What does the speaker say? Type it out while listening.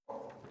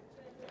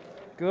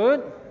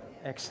Good.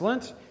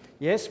 Excellent.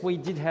 Yes, we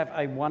did have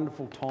a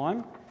wonderful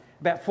time.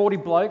 About 40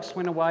 blokes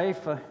went away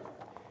for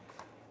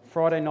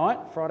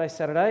Friday,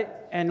 Saturday.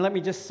 And let me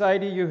just say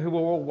to you who were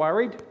all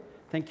worried,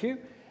 thank you,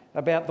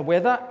 about the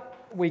weather,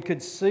 we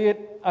could see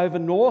it over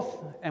north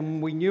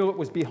and we knew it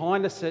was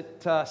behind us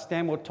at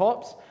Stanmore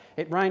Tops.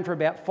 It rained for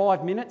about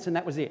 5 minutes and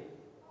that was it.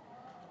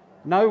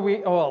 No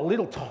wind, a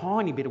little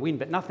tiny bit of wind,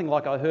 but nothing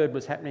like I heard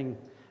was happening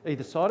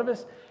either side of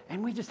us.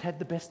 And we just had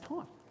the best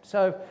time.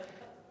 So,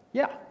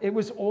 yeah, it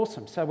was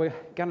awesome. So we're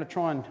going to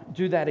try and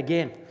do that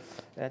again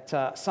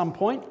at some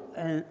point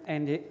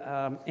and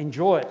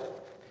enjoy it.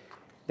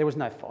 There was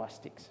no fire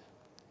sticks.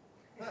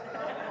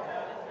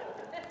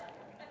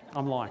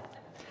 I'm lying.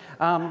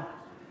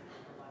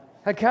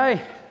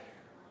 Okay,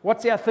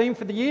 what's our theme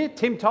for the year?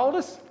 Tim told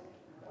us.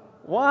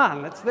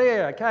 1, it's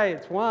there. Okay,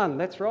 it's 1,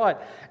 that's right.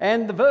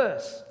 And the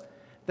verse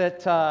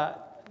that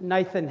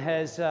Nathan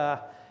has,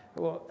 that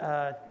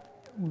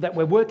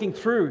we're working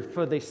through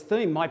for this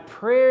theme, my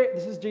prayer,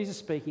 this is Jesus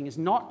speaking, is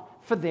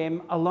not for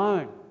them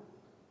alone.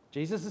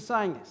 Jesus is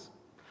saying this.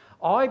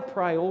 I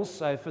pray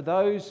also for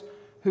those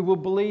who will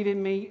believe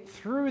in me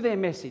through their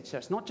message. So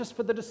it's not just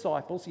for the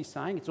disciples, he's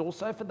saying, it's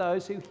also for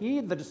those who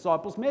hear the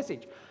disciples'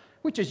 message,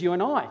 which is you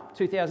and I.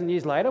 2,000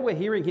 years later, we're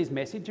hearing his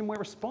message and we're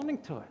responding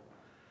to it.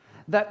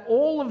 That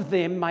all of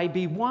them may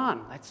be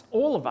one. That's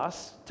all of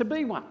us to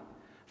be one.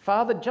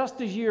 Father,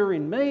 just as you are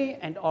in me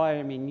and I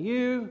am in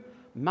you,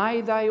 may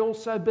they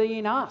also be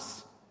in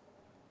us,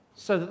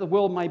 so that the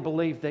world may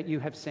believe that you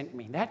have sent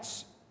me.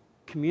 That's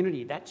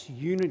community, that's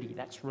unity,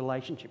 that's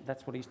relationship.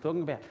 That's what he's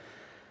talking about.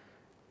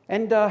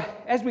 And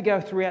as we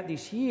go throughout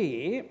this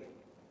year,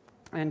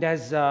 and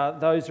as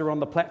those who are on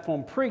the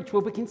platform preach,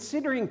 we'll be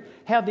considering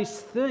how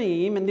this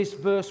theme and this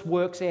verse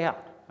works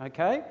out,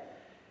 okay?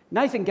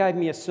 Nathan gave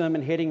me a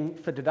sermon heading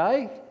for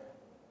today,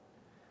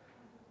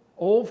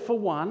 all for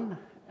one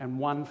and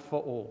one for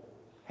all.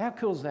 How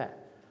cool is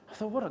that? I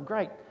thought, what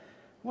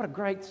a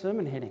great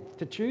sermon heading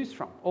to choose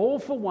from. All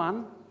for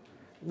one,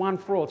 one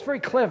for all. It's very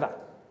clever.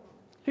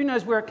 Who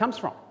knows where it comes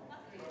from?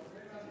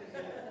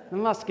 The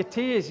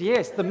Musketeers,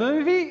 yes. The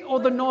movie or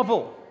the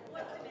novel?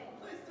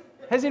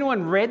 Has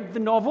anyone read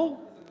the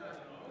novel?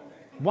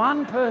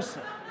 One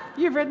person.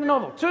 You've read the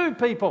novel. 2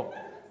 people.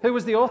 Who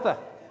was the author?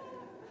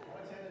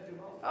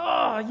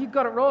 Oh, you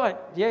got it right.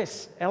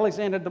 Yes,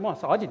 Alexander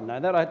Dumas. I didn't know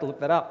that. I had to look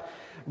that up.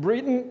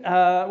 Written,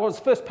 was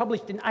first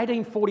published in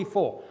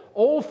 1844.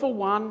 All for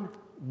one,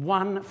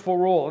 one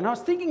for all. And I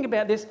was thinking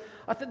about this.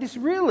 I thought this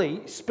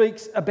really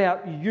speaks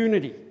about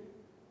unity,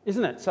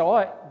 isn't it? So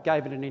I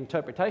gave it an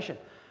interpretation.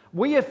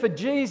 We are for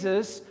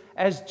Jesus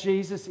as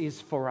Jesus is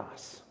for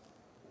us.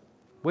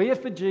 We are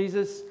for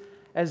Jesus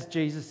as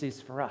Jesus is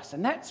for us.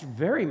 And that's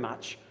very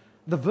much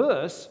the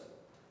verse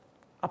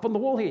up on the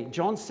wall here.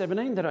 John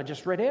 17 that I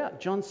just read out.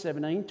 John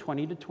 17,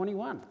 20 to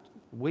 21.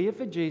 We are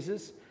for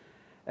Jesus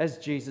as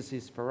Jesus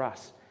is for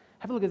us.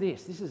 Have a look at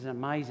this. This is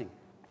amazing.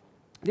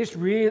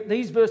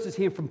 These verses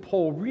here from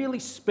Paul really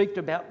speak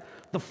about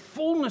the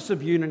fullness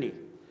of unity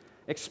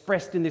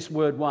expressed in this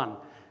word one.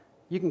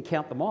 You can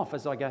count them off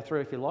as I go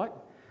through if you like.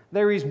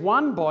 There is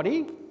one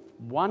body,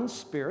 one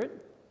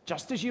spirit,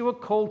 just as you were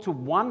called to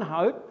one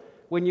hope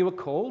when you were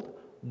called,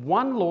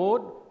 one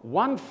Lord,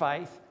 one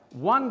faith,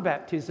 one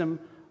baptism,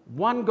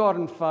 one God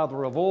and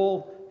Father of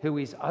all, who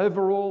is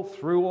over all,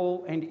 through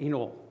all, and in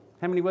all.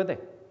 How many were there?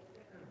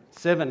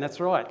 7, that's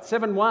right.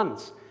 7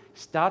 ones.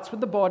 Starts with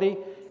the body,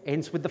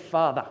 ends with the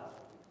Father.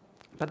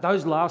 But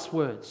those last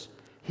words,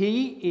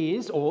 he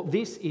is, or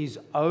this is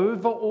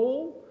over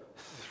all,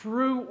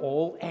 through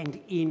all, and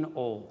in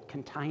all,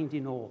 contained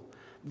in all.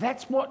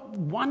 That's what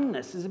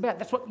oneness is about.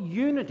 That's what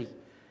unity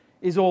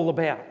is all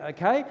about,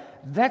 okay?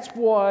 That's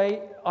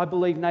why I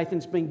believe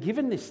Nathan's been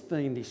given this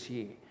theme this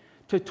year,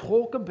 to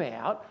talk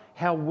about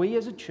how we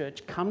as a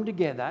church come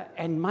together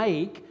and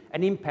make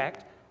an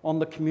impact on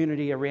the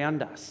community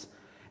around us.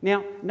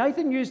 Now,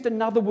 Nathan used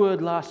another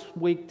word last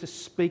week to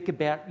speak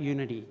about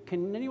unity.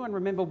 Can anyone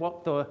remember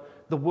what the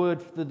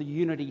word for the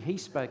unity he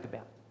spoke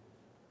about?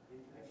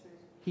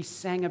 He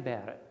sang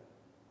about it.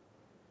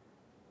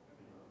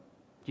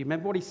 Do you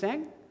remember what he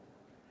sang?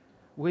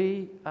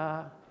 We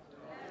are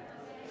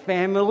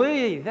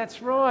family.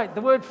 That's right.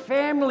 The word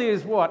family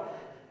is what?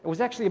 It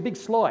was actually a big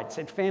slide, it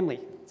said family.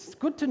 It's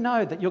good to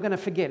know that you're going to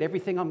forget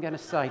everything I'm going to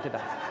say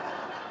today.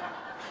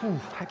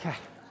 Okay.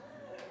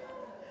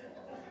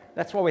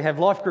 That's why we have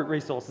life group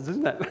resources,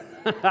 isn't it?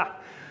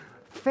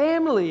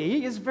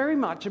 Family is very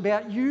much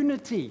about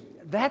unity.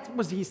 That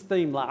was his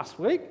theme last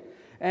week.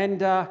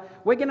 And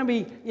we're going to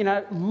be,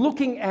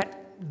 looking at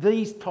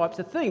these types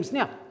of themes.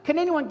 Now, can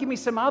anyone give me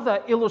some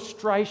other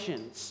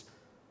illustrations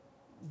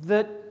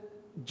that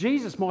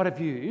Jesus might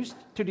have used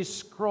to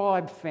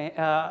describe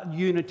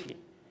unity?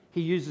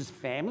 He uses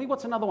family.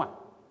 What's another one?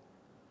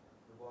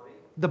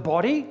 The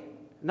body.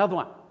 Another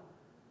one.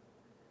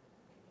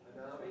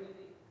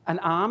 An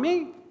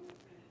army.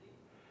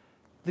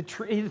 The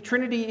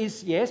Trinity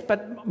is, yes,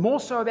 but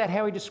more so about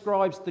how he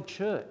describes the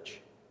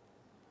church.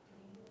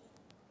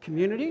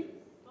 Community.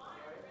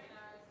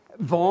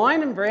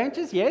 Vine and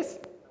branches, yes.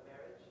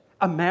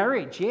 A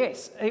marriage,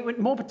 yes.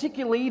 More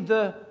particularly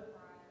the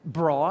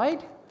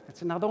bride.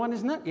 That's another one,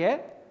 isn't it? Yeah.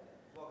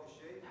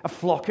 A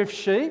flock of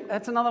sheep.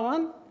 That's another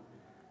one.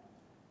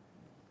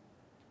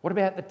 What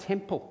about the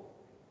temple?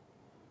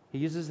 He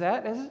uses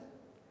that, is it?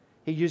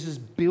 He uses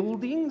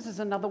buildings as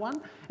another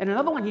one. And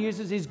another one he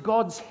uses is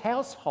God's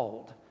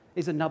household,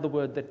 is another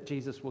word that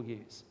Jesus will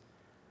use.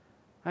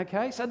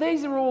 Okay, so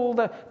these are all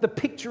the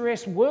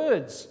picturesque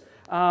words.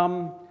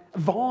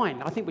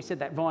 Vine, I think we said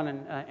that, vine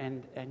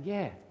and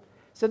yeah.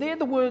 So they're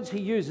the words he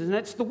uses, and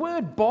it's the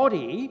word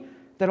body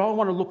that I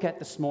want to look at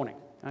this morning.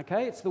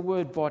 Okay, it's the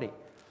word body.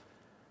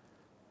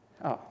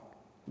 Oh,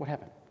 what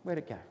happened? Where'd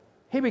it go?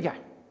 Here we go.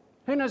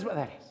 Who knows what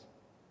that is?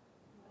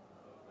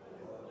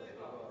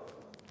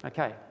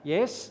 Okay,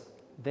 yes,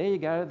 there you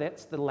go.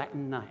 That's the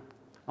Latin name.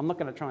 I'm not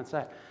going to try and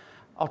say it.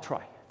 I'll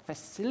try.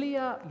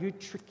 Facilia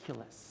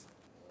Utriculus,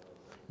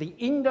 the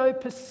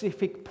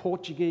Indo-Pacific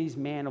Portuguese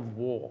man of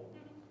war.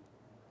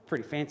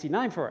 Pretty fancy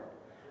name for it.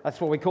 That's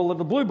what we call it,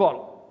 the blue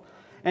bottle.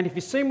 And if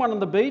you've seen one on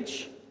the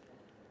beach,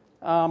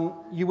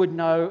 you would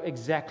know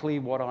exactly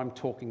what I'm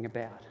talking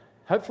about.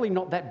 Hopefully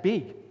not that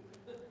big.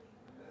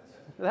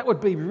 That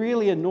would be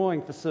really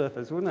annoying for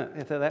surfers, wouldn't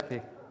it, if they're that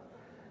big?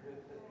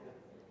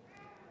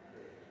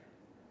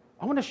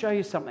 I want to show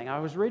you something. I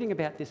was reading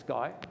about this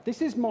guy.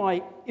 This is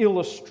my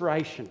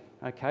illustration,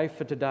 okay,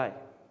 for today.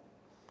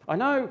 I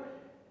know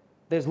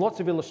there's lots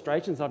of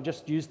illustrations. I've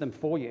just used them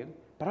for you.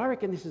 But I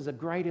reckon this is a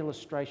great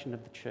illustration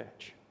of the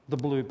church, the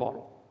blue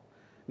bottle.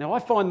 Now, I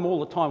find them all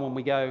the time when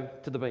we go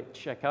to the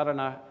beach. Okay? I don't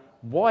know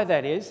why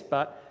that is,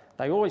 but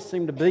they always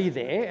seem to be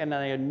there and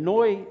they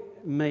annoy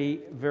me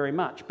very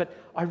much. But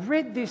I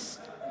read this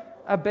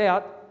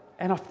about,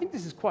 and I think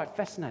this is quite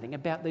fascinating,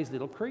 about these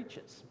little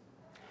creatures.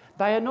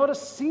 They are not a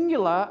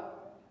singular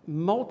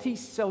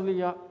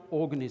multicellular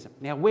organism.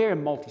 Now, we're a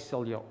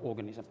multicellular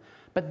organism,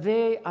 but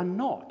they are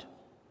not.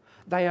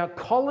 They are a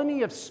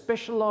colony of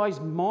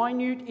specialised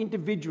minute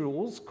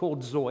individuals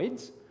called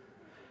zooids.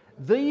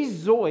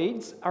 These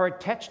zooids are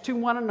attached to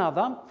one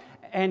another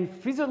and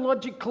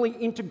physiologically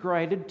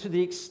integrated to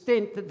the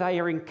extent that they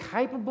are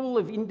incapable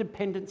of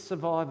independent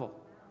survival.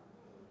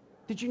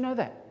 Did you know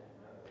that?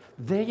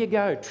 There you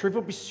go,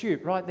 trivial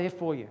pursuit right there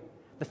for you.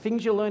 The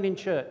things you learn in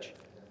church.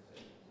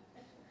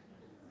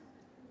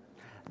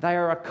 They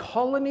are a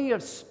colony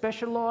of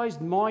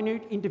specialised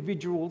minute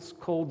individuals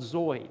called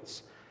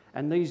zooids.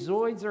 And these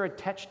zooids are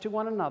attached to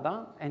one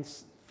another and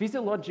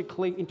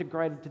physiologically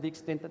integrated to the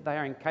extent that they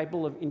are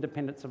incapable of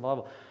independent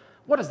survival.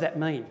 What does that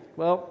mean?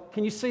 Well,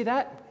 can you see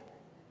that?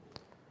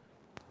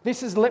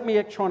 Let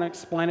me try and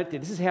explain it to you.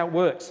 This is how it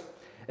works.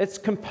 It's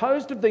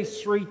composed of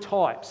these three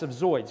types of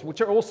zooids, which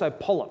are also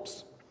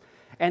polyps.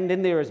 And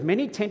then there is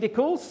many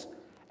tentacles,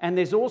 and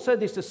there's also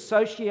this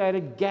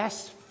associated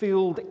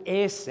gas-filled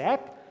air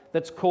sac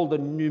that's called a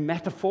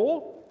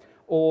pneumatophore,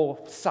 or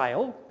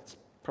sail. It's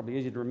probably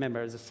easy to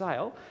remember as a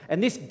sail.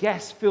 And this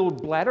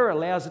gas-filled bladder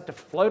allows it to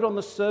float on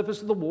the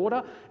surface of the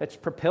water. It's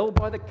propelled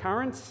by the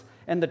currents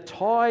and the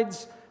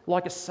tides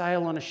like a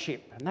sail on a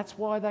ship. And that's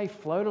why they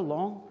float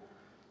along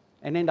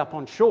and end up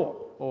on shore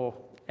or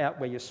out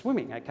where you're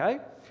swimming, okay?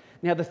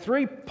 Now, the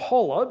three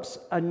polyps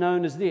are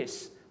known as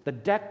this. The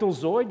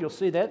dactylozoid, you'll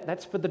see that,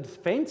 that's for the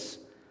defense.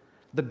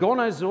 The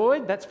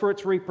gonozoid, that's for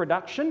its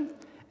reproduction.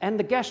 And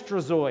the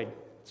gastrozoid,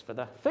 it's for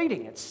the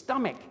feeding, its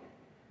stomach.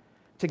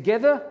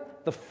 Together,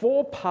 the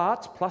four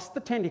parts plus the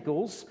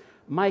tentacles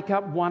make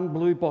up one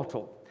blue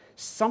bottle.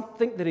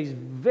 Something that is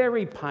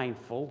very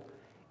painful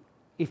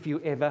if you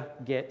ever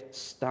get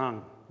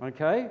stung,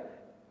 okay?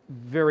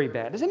 Very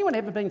bad. Has anyone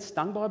ever been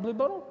stung by a blue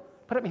bottle?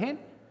 Put up your hand.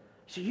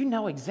 So you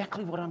know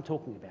exactly what I'm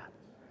talking about.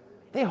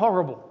 They're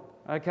horrible,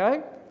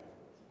 okay?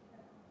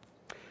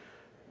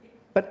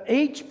 But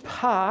each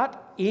part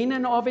in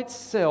and of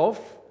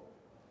itself,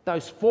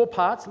 those four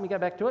parts, let me go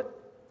back to it,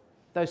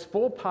 those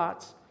four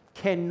parts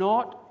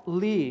cannot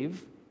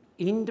live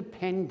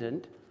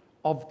independent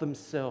of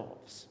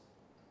themselves,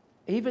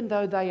 even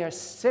though they are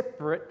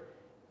separate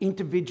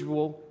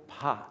individual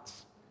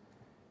parts.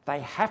 They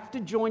have to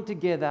join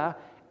together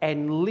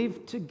and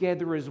live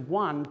together as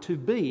one to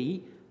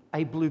be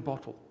a blue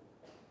bottle.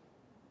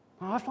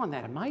 Oh, I find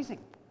that amazing.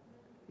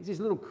 There's this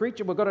little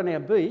creature we've got on our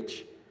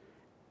beach.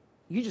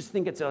 You just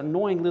think it's an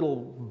annoying little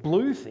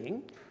blue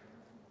thing,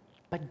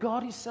 but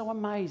God is so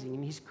amazing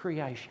in His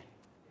creation.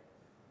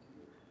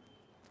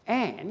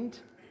 And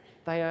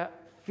they are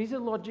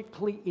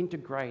physiologically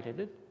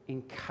integrated,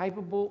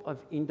 incapable of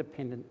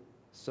independent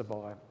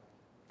survival.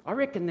 I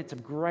reckon that's a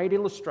great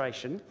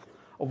illustration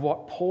of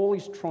what Paul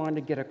is trying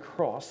to get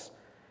across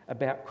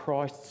about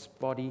Christ's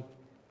body,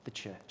 the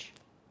church.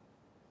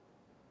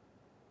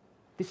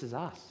 This is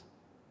us.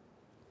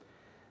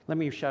 Let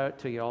me show it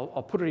to you.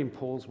 I'll put it in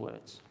Paul's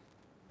words.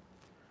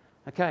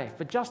 Okay,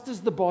 for just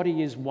as the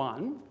body is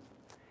one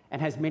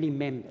and has many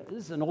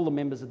members, and all the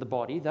members of the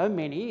body, though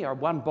many, are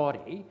one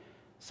body,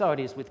 so it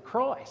is with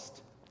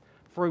Christ.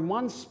 For in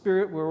one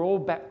Spirit we're all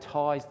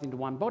baptised into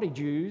one body,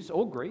 Jews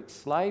or Greeks,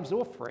 slaves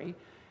or free,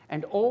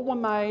 and all were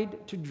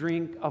made to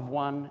drink of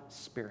one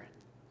Spirit.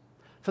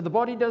 For the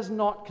body does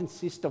not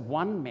consist of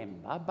one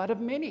member, but of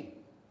many.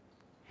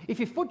 If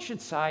your foot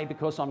should say,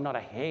 because I'm not a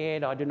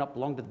head, I do not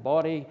belong to the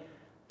body,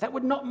 that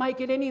would not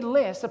make it any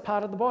less a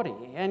part of the body.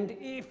 And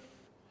if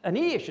an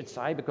ear should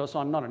say, because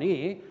I'm not an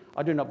ear,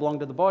 I do not belong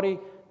to the body,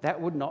 that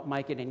would not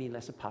make it any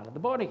less a part of the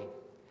body.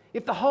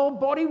 If the whole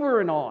body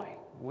were an eye,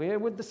 where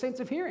would the sense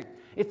of hearing?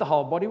 If the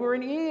whole body were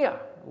an ear,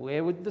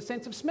 where would the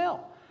sense of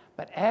smell?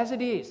 But as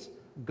it is,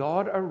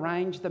 God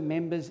arranged the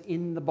members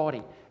in the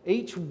body,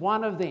 each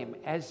one of them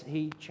as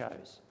he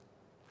chose.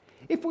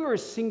 If we were a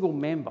single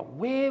member,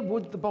 where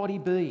would the body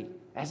be?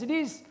 As it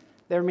is,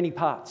 there are many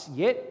parts,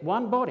 yet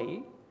one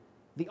body.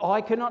 The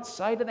eye cannot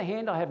say to the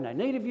hand, I have no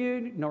need of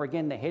you, nor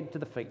again the head to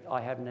the feet,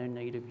 I have no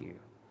need of you.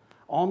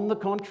 On the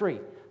contrary,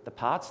 the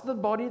parts of the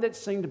body that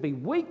seem to be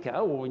weaker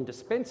or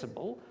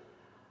indispensable,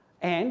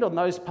 and on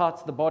those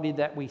parts of the body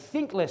that we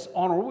think less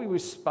honourable,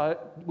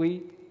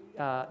 we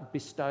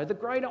bestow the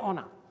greater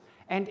honour.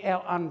 And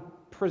our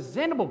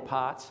unpresentable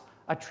parts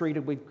are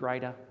treated with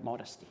greater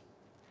modesty,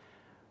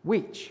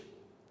 which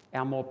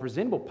our more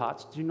presentable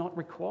parts do not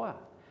require.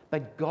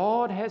 But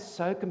God has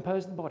so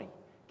composed the body,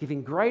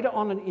 giving greater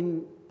honour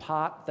in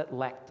part that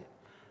lacked it,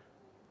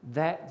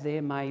 that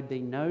there may be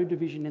no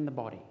division in the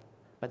body,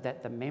 but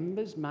that the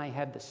members may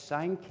have the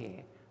same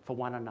care for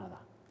one another.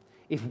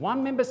 If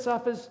one member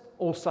suffers,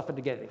 all suffer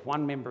together. If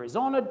one member is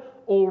honoured,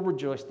 all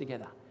rejoice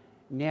together.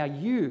 Now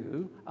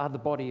you are the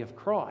body of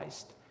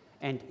Christ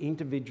and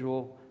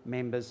individual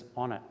members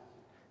on it.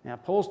 Now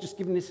Paul's just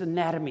given this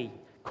anatomy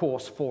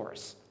course for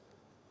us.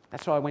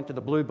 That's why I went to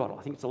the blue bottle.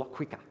 I think it's a lot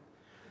quicker.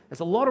 There's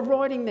a lot of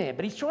writing there,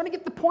 but he's trying to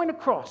get the point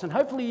across, and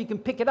hopefully you can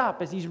pick it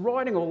up as he's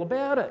writing all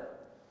about it.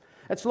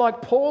 It's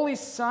like Paul is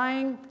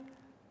saying,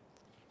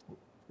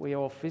 we are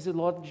all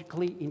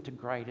physiologically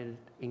integrated,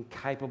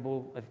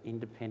 incapable of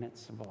independent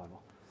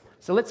survival.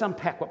 So let's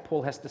unpack what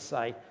Paul has to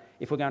say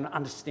if we're going to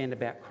understand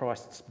about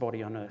Christ's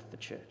body on earth, the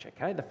church,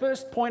 okay? The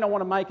first point I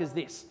want to make is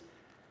this.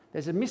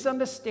 There's a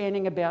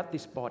misunderstanding about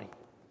this body.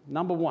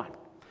 Number one.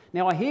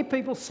 Now, I hear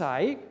people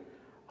say,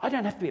 I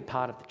don't have to be a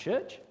part of the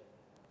church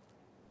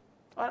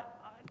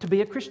to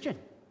be a Christian.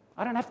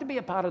 I don't have to be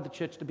a part of the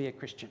church to be a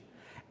Christian.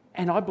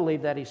 And I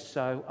believe that is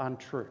so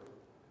untrue.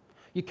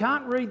 You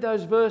can't read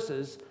those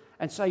verses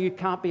and say you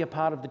can't be a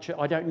part of the church.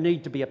 I don't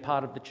need to be a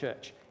part of the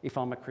church if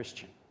I'm a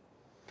Christian.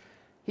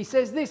 He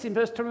says this in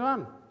verse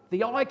 21,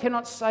 the eye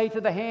cannot say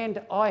to the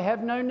hand, I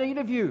have no need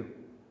of you,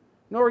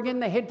 nor again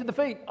the head to the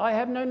feet, I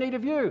have no need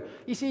of you.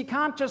 You see, you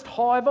can't just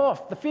hive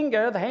off. The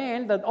finger, the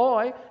hand, the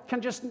eye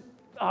can just,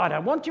 I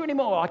don't want you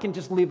anymore. I can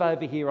just live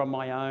over here on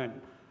my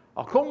own.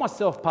 I'll call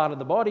myself part of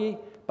the body,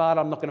 but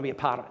I'm not going to be a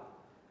part of it.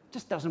 It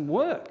just doesn't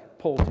work,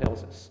 Paul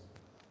tells us.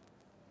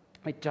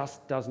 It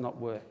just does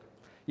not work.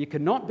 You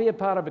cannot be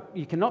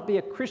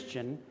a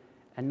Christian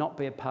and not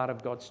be a part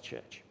of God's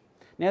church.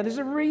 Now, there's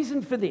a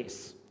reason for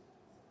this,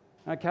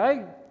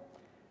 okay?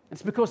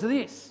 It's because of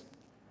this.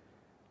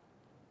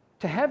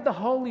 To have the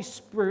Holy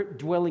Spirit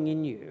dwelling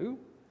in you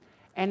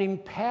and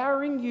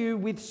empowering you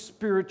with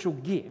spiritual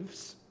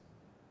gifts,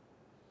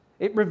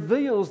 it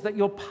reveals that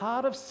you're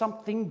part of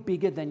something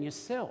bigger than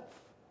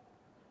yourself.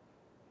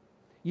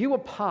 You are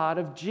part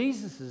of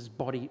Jesus'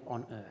 body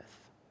on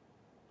earth.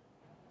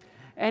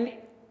 And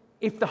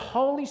if the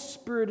Holy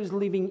Spirit is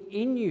living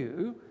in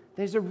you,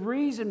 there's a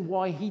reason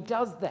why he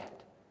does that.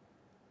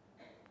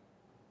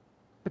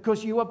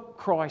 Because you are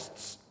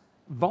Christ's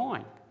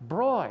vine,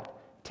 bride,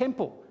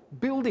 temple,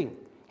 building,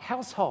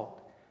 household,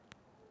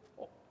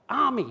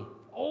 army,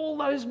 all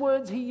those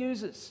words he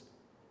uses.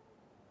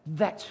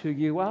 That's who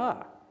you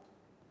are.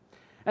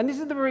 And this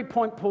is the very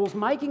point Paul's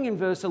making in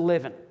verse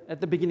 11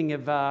 at the beginning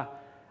of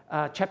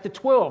chapter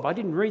 12. I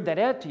didn't read that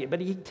out to you, but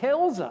he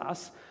tells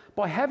us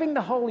by having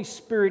the Holy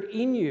Spirit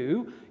in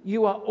you,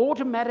 you are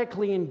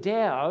automatically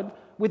endowed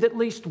with at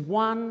least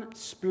one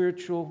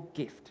spiritual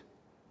gift.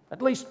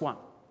 At least one.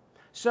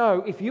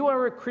 So if you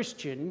are a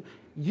Christian,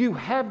 you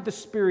have the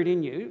Spirit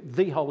in you,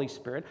 the Holy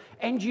Spirit,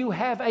 and you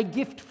have a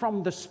gift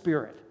from the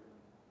Spirit.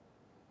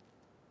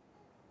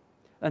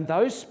 And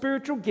those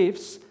spiritual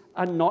gifts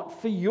are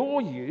not for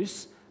your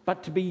use,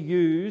 but to be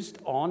used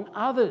on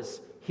others,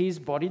 his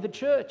body, the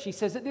church. He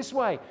says it this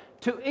way,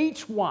 to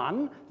each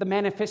one, the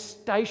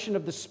manifestation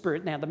of the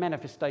Spirit. Now, the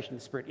manifestation of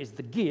the Spirit is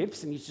the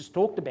gifts, and he's just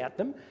talked about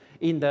them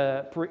in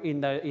 8,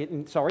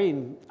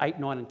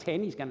 9, and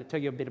 10. He's going to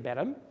tell you a bit about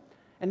them.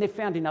 And they're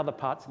found in other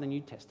parts of the New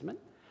Testament.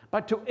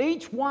 But to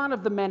each one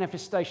of the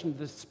manifestation of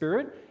the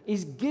Spirit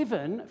is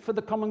given for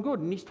the common good.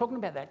 And he's talking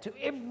about that to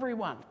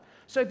everyone.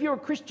 So if you're a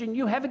Christian,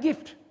 you have a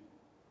gift.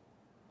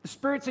 The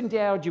Spirit's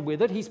endowed you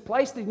with it. He's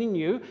placed it in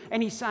you.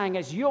 And he's saying,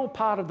 as you're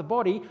part of the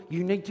body,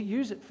 you need to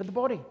use it for the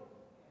body.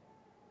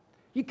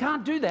 You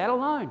can't do that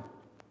alone.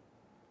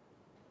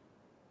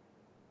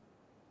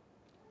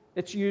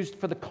 It's used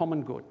for the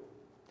common good.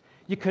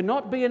 You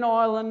cannot be an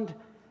island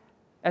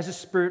as a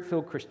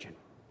Spirit-filled Christian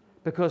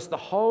because the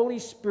Holy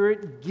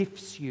Spirit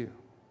gifts you.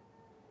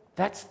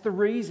 That's the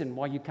reason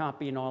why you can't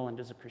be an island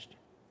as a Christian.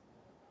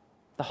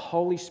 The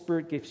Holy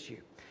Spirit gifts you.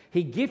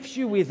 He gifts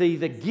you with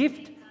either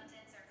gift,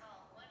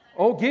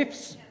 all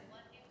gifts.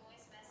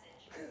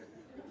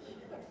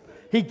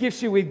 He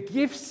gifts you with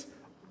gifts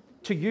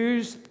to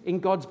use in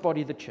God's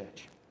body, the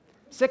church.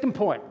 Second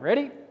point,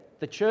 ready?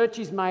 The church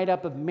is made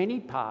up of many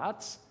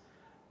parts,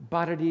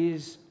 but it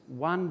is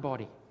one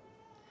body.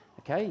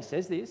 Okay, he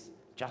says this,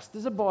 just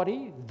as a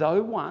body,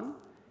 though one,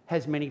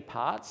 has many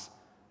parts,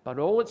 but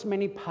all its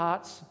many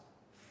parts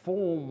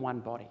form one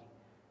body.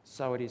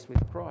 So it is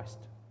with Christ.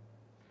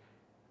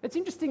 It's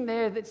interesting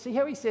there that see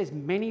how he says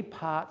many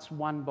parts,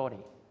 one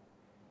body.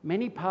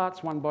 Many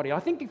parts, one body. I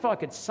think if I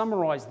could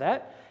summarise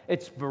that,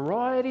 it's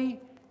variety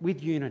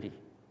with unity.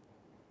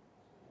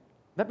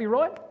 That be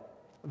right?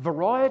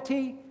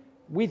 Variety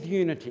with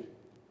unity.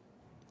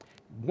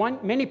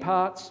 Many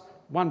parts,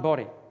 one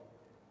body.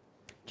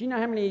 Do you know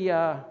how many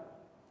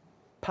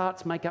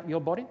parts make up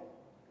your body?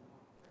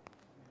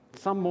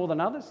 Some more than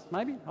others,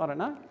 maybe? I don't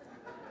know.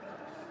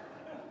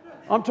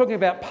 I'm talking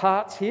about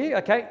parts here,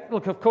 okay?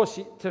 Look, of course,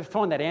 to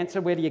find that answer,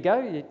 where do you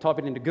go? You type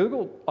it into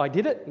Google. I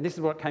did it, and this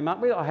is what it came up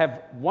with. I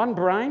have one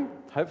brain,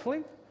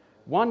 hopefully,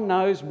 one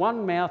nose,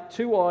 one mouth,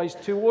 two eyes,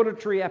 two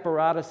auditory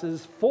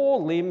apparatuses, 4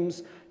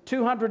 limbs,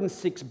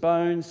 206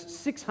 bones,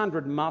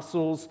 600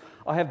 muscles.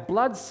 I have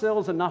blood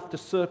cells enough to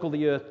circle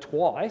the earth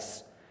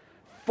twice,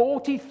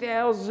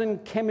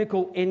 40,000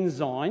 chemical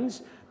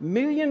enzymes,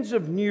 millions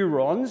of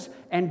neurons,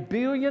 and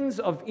billions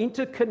of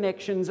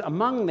interconnections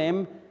among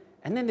them.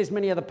 And then there's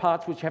many other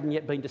parts which haven't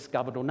yet been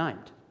discovered or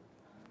named.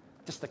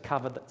 Just the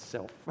cover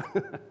itself.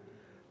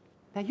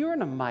 Now, you're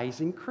an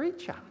amazing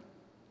creature.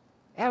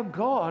 Our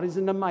God is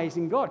an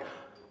amazing God.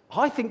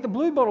 I think the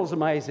blue bottle's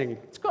amazing.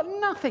 It's got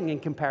nothing in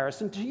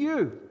comparison to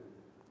you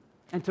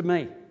and to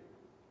me.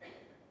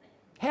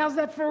 How's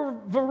that for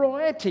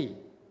variety?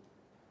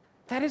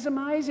 That is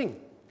amazing.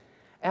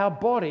 Our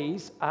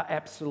bodies are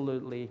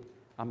absolutely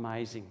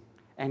amazing.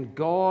 And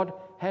God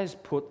has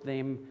put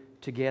them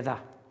together.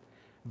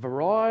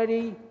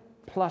 Variety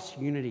plus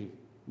unity.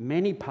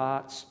 Many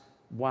parts,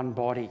 one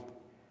body.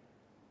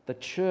 The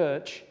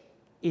church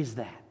is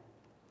that.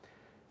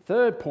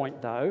 Third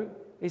point, though,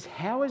 is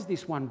how is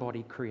this one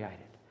body created?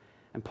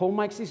 And Paul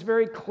makes this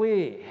very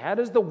clear. How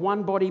does the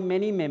one body,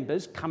 many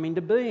members come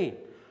into being?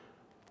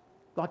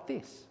 Like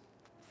this.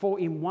 For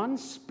in one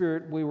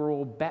Spirit we were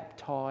all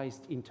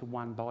baptised into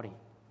one body.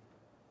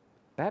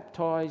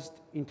 Baptised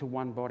into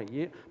one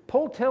body.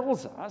 Paul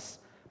tells us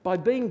by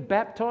being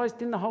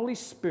baptised in the Holy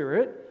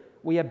Spirit,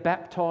 we are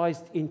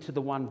baptised into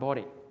the one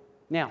body.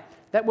 Now,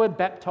 that word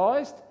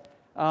baptised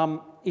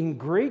in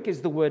Greek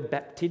is the word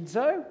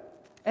baptizo,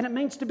 and it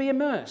means to be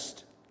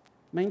immersed.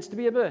 Means to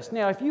be immersed.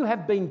 Now, if you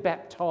have been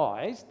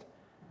baptised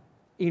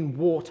in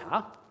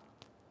water,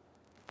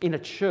 in a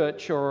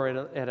church or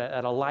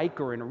at a lake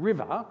or in a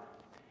river,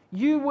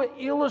 you were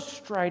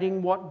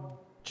illustrating what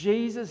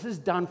Jesus has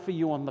done for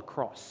you on the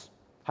cross.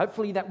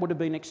 Hopefully that would have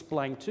been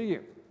explained to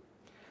you.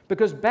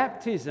 Because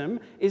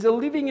baptism is a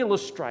living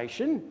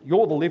illustration,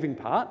 you're the living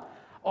part,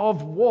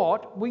 of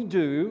what we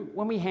do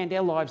when we hand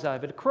our lives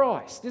over to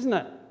Christ, isn't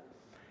it?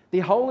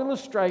 The whole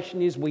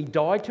illustration is we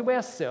die to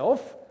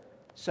ourselves,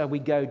 so we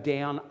go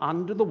down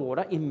under the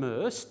water,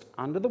 immersed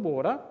under the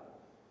water,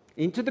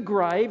 into the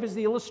grave is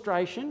the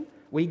illustration.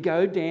 We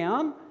go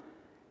down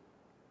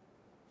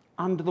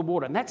under the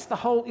water. And that's the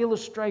whole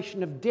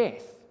illustration of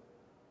death.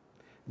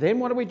 Then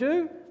what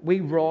do? We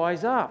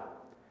rise up.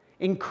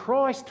 In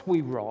Christ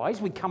we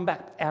rise. We come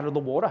back out of the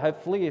water,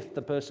 hopefully, if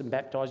the person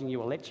baptising you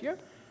will let you.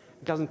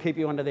 It doesn't keep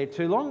you under there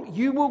too long.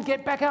 You will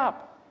get back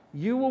up.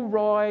 You will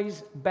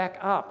rise back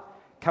up.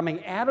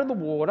 Coming out of the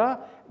water,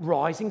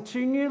 rising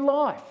to new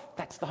life.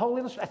 That's the whole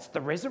illustration. That's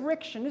the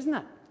resurrection, isn't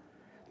it?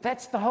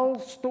 That's the whole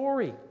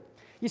story.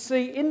 You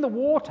see, in the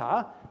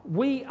water,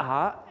 we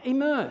are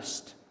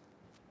immersed.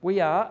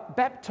 We are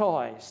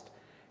baptised.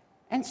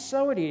 And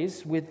so it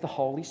is with the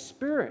Holy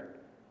Spirit.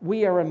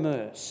 We are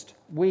immersed.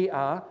 We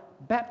are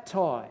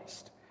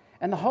baptised.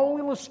 And the whole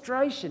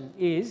illustration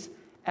is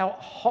our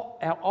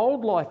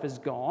old life is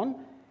gone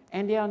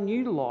and our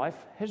new life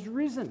has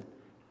risen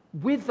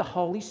with the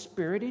Holy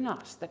Spirit in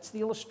us. That's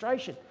the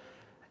illustration.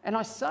 And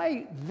I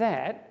say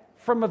that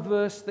from a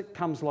verse that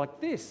comes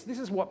like this. This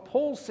is what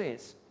Paul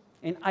says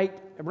in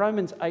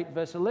Romans 8,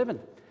 verse 11.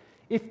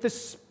 If the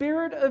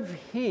Spirit of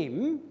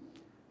Him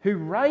who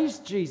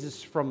raised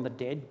Jesus from the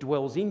dead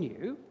dwells in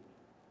you,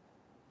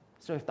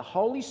 so if the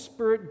Holy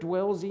Spirit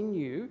dwells in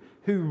you,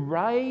 who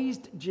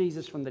raised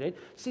Jesus from the dead,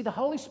 see, the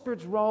Holy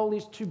Spirit's role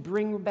is to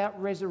bring about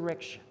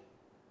resurrection.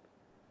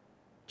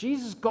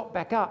 Jesus got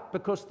back up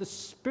because the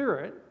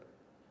Spirit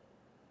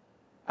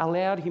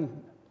allowed him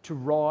to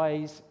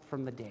rise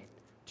from the dead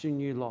to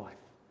new life.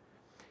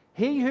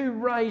 He who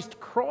raised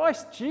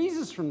Christ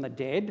Jesus from the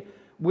dead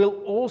will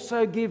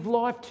also give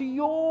life to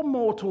your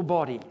mortal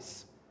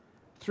bodies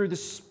through the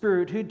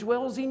Spirit who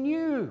dwells in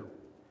you.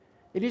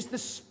 It is the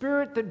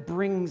Spirit that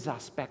brings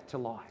us back to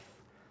life,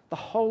 the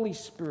Holy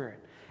Spirit.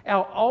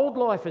 Our old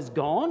life is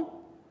gone,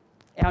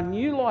 our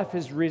new life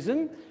has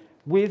risen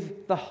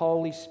with the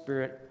Holy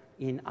Spirit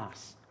in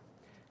us.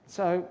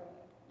 So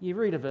you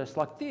read a verse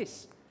like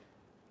this.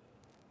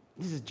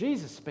 This is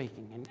Jesus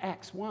speaking in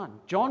Acts 1.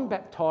 John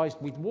baptized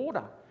with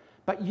water,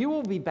 but But you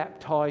will be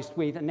baptized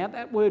with, and now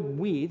that word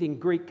with in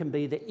Greek can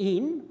be the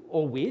in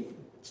or with.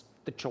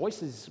 The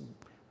choice is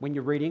when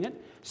you're reading it.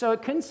 So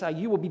it can say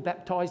you will be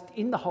baptized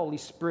in the Holy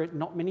Spirit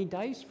not many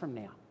days from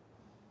now.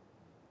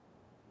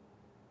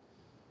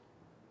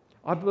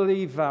 I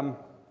believe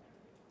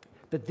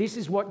that this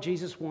is what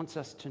Jesus wants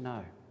us to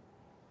know.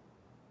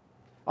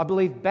 I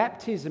believe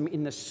baptism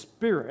in the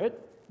Spirit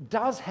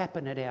does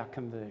happen at our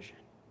conversion.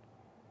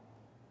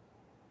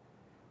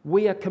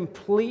 We are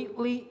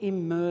completely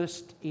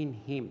immersed in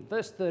Him.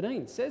 Verse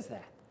 13 says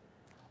that.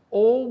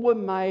 All were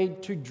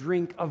made to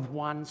drink of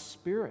one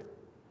Spirit.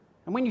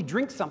 And when you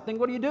drink something,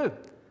 what do?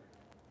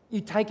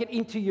 You take it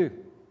into you.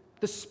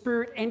 The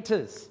Spirit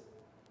enters.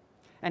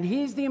 And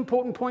here's the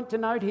important point to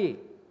note here.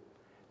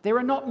 There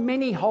are not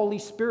many Holy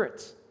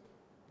Spirits.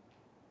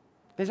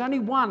 There's only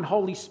one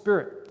Holy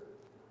Spirit.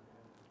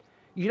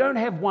 You don't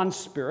have one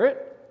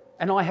Spirit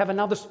and I have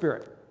another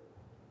Spirit.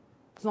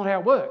 It's not how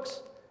it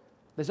works.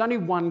 There's only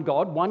one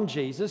God, one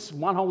Jesus,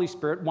 one Holy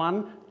Spirit,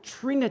 one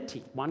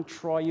Trinity, one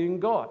triune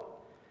God.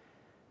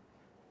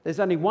 There's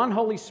only one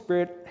Holy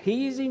Spirit.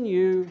 He is in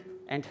you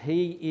and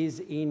He is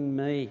in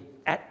me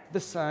at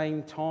the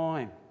same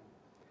time.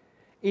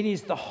 It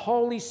is the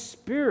Holy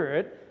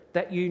Spirit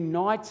that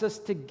unites us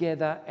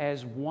together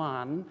as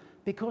one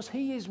because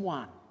He is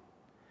one.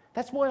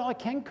 That's why I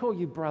can call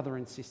you brother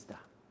and sister,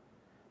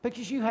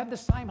 because you have the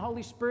same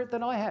Holy Spirit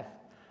that I have.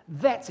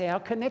 That's our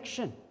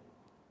connection.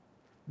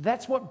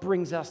 That's what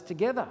brings us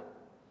together.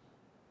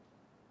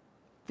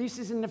 This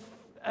is an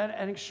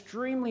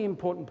extremely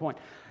important point.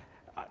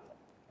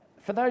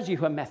 For those of you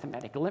who are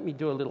mathematical, let me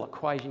do a little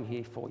equation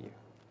here for you.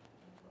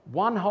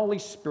 One Holy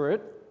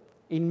Spirit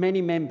in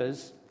many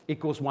members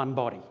equals one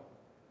body.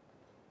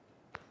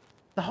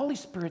 The Holy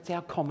Spirit's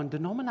our common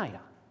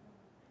denominator.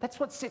 That's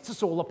what sets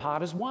us all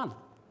apart as one.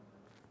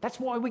 That's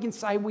why we can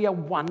say we are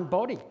one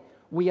body.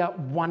 We are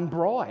one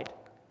bride.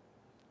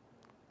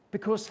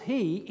 Because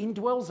He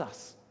indwells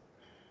us.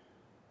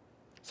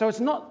 So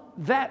it's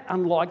not that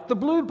unlike the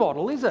blue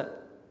bottle, is it?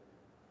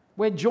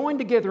 We're joined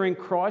together in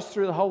Christ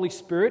through the Holy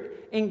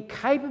Spirit,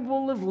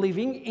 incapable of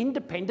living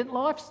independent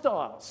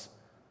lifestyles.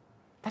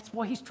 That's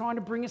why He's trying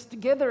to bring us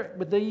together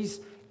with these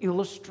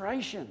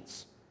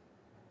illustrations.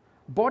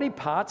 Body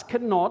parts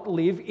cannot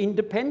live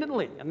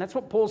independently. And that's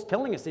what Paul's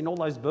telling us in all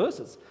those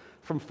verses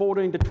from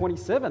 14 to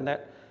 27,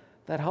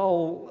 that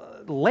whole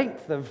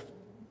length of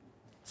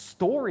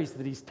stories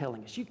that he's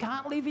telling us. You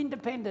can't live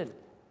independent.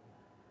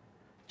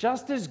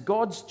 Just as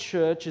God's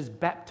church is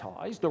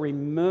baptized or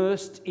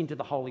immersed into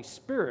the Holy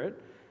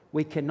Spirit,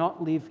 we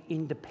cannot live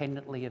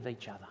independently of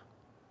each other.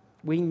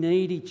 We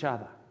need each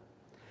other.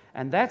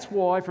 And that's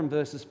why from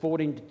verses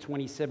 14 to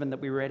 27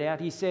 that we read out,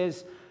 he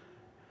says,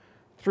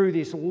 through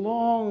this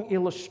long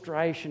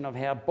illustration of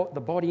how the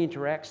body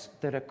interacts,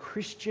 that a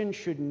Christian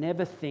should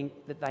never think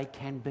that they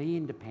can be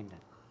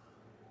independent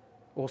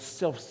or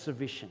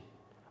self-sufficient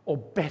or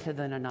better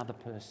than another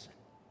person.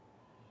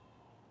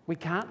 We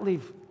can't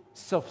live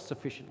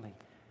self-sufficiently.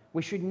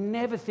 We should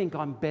never think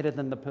I'm better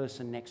than the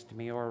person next to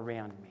me or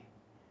around me,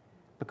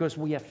 because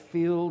we are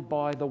filled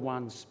by the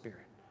one Spirit.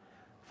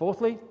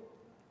 Fourthly,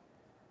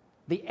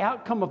 the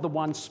outcome of the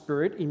one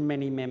Spirit in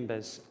many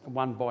members,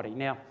 one body.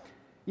 Now,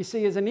 you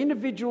see, as an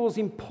individual's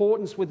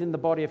importance within the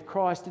body of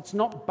Christ, it's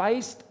not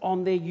based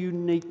on their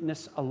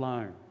uniqueness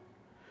alone,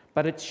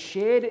 but it's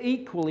shared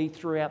equally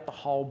throughout the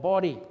whole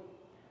body.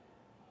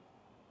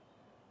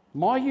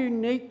 My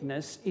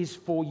uniqueness is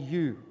for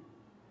you.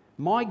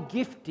 My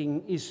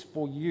gifting is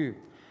for you.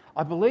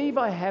 I believe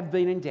I have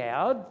been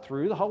endowed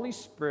through the Holy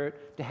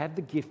Spirit to have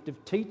the gift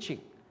of teaching.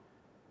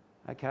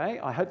 Okay,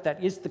 I hope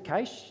that is the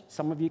case.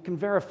 Some of you can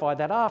verify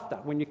that after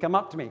when you come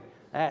up to me.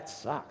 That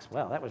sucks.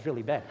 Well, that was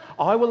really bad.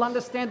 I will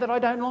understand that I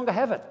no longer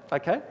have it.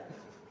 Okay?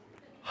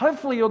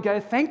 Hopefully you'll go,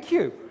 thank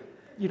you.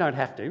 You don't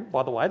have to,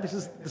 by the way. This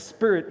is the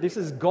Spirit. This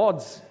is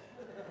God's.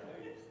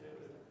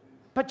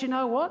 But you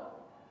know what?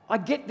 I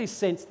get this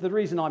sense, the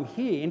reason I'm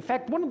here. In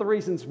fact, one of the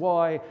reasons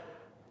why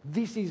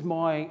this is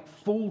my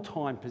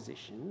full-time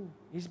position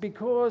is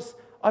because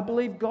I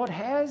believe God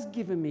has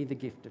given me the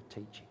gift of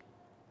teaching.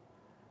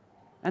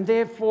 And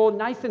therefore,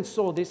 Nathan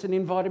saw this and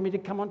invited me to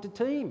come onto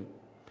team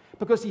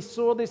because he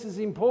saw this as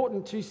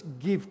important to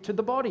give to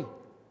the body.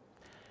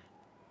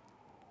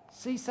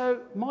 See,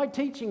 so my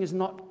teaching is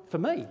not for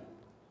me.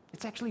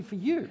 It's actually for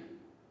you.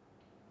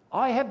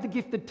 I have the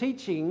gift of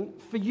teaching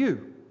for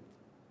you.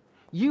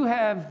 You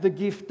have the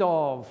gift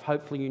of,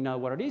 hopefully you know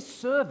what it is,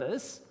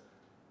 service,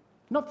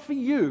 not for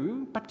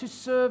you, but to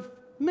serve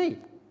me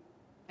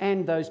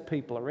and those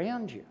people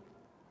around you.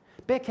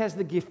 Beck has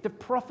the gift of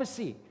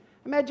prophecy.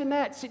 Imagine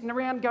that, sitting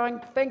around going,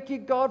 thank you,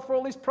 God, for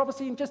all this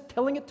prophecy, and just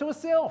telling it to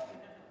herself.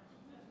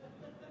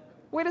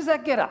 Where does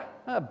that get her?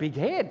 A big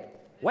head.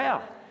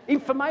 Wow.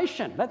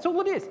 Information. That's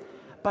all it is.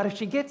 But if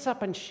she gets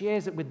up and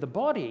shares it with the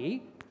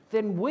body,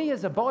 then we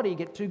as a body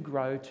get to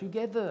grow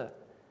together.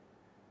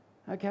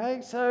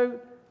 Okay? So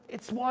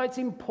it's why it's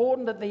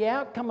important that the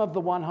outcome of the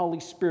one Holy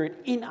Spirit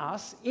in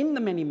us, in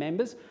the many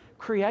members,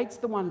 creates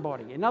the one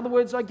body. In other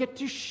words, I get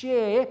to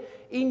share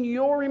in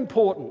your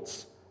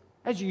importance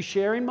as you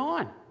share in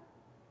mine.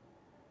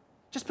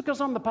 Just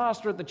because I'm the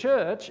pastor at the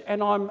church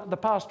and I'm the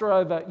pastor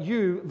over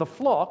you, the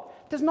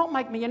flock, does not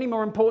make me any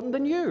more important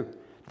than you.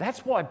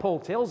 That's why Paul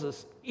tells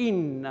us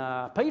in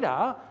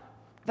Peter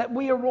that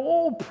we are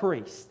all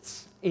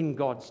priests in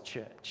God's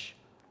church,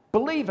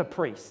 believer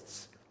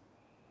priests.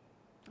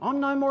 I'm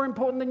no more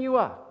important than you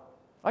are.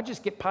 I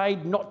just get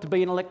paid not to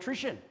be an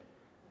electrician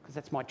because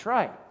that's my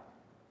trade.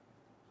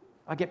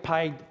 I get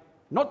paid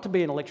not to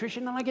be an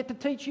electrician and I get to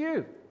teach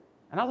you.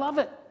 And I love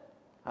it.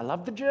 I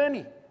love the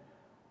journey.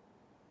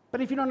 But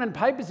if you're not in a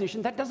paid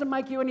position, that doesn't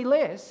make you any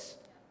less.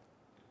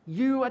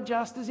 You are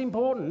just as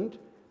important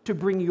to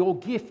bring your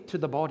gift to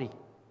the body.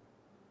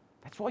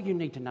 That's why you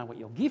need to know what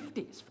your gift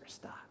is for a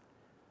start,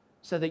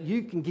 so that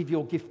you can give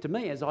your gift to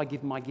me as I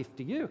give my gift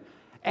to you.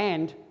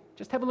 And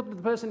just have a look at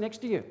the person next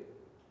to you.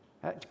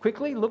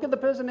 Quickly, look at the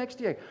person next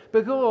to you,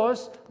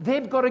 because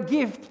they've got a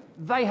gift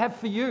they have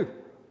for you,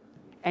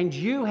 and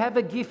you have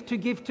a gift to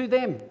give to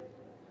them.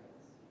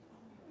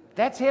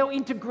 That's how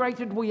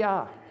integrated we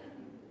are.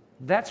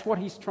 That's what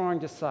he's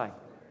trying to say.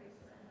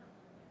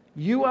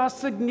 You are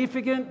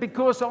significant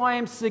because I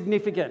am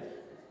significant.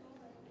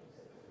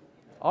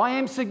 I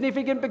am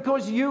significant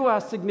because you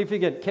are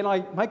significant. Can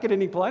I make it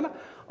any plainer?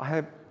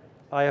 I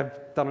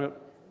have done a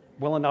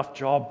well enough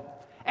job.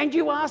 And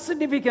you are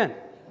significant.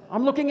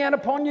 I'm looking out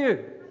upon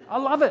you. I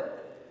love it.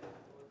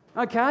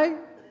 Okay?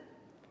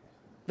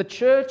 The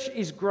church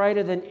is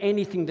greater than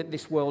anything that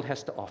this world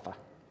has to offer.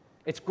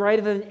 It's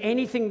greater than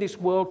anything this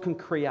world can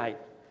create.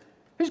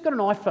 Who's got an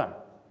iPhone?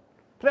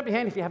 Put up your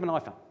hand if you have an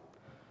iPhone.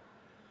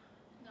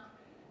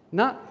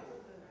 No?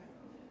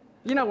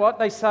 You know what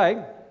they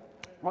say?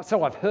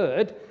 So I've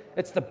heard.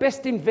 It's the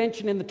best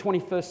invention in the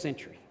 21st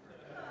century.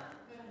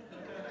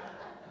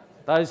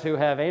 Those who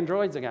have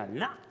Androids are going,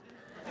 no.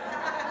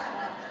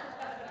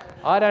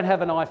 I don't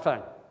have an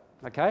iPhone,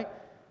 okay?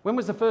 When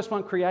was the first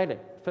one created?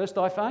 First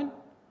iPhone?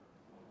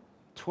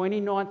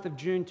 29th of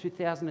June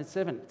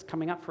 2007. It's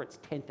coming up for its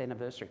 10th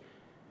anniversary,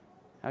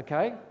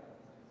 okay?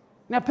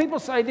 Now, people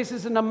say this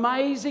is an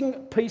amazing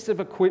piece of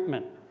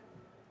equipment.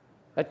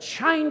 It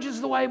changes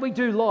the way we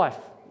do life.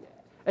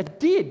 It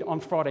did on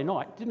Friday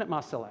night, didn't it,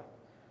 Marcelo?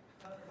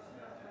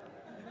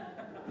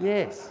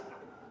 Yes.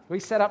 We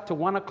sat up to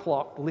 1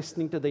 o'clock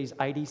listening to these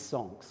 80s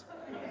songs.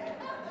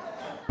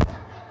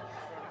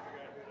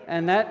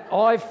 And that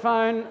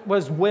iPhone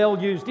was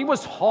well used. It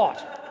was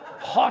hot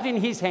in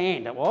his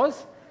hand, it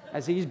was,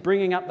 as he's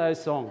bringing up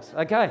those songs.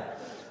 Okay.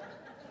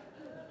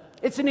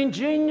 It's an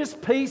ingenious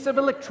piece of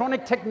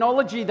electronic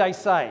technology, they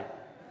say.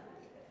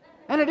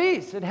 And it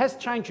is. It has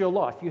changed your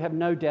life. You have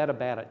no doubt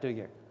about it, do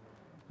you?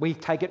 We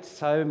take it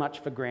so much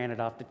for granted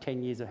after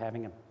 10 years of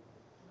having them.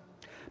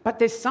 But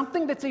there's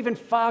something that's even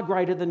far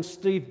greater than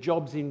Steve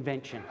Jobs'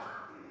 invention.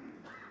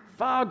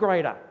 Far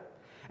greater.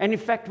 And in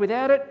fact,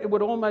 without it, it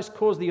would almost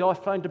cause the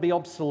iPhone to be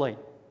obsolete.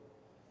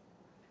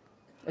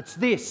 It's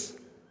this.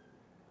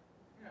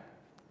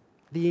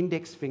 The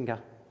index finger,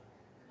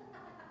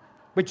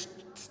 which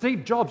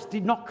Steve Jobs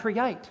did not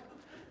create.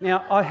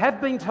 Now, I have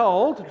been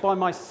told by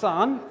my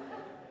son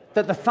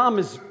that the thumb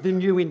is the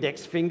new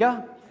index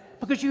finger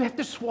because you have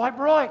to swipe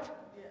right.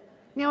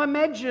 Now,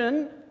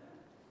 imagine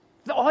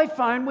the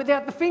iPhone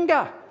without the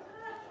finger.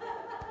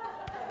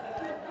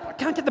 I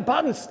can't get the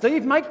buttons,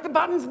 Steve. Make the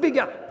buttons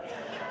bigger.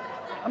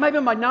 Or maybe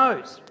on my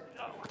nose.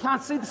 I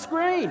can't see the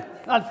screen.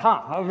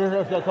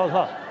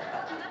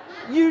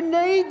 You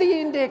need the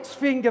index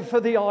finger for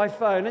the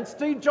iPhone, and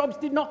Steve Jobs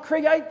did not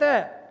create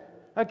that.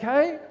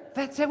 Okay?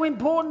 That's how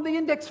important the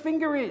index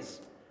finger is.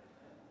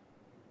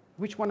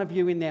 Which one of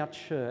you in our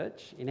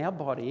church, in our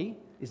body,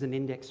 is an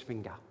index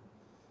finger?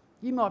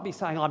 You might be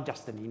saying, I'm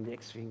just an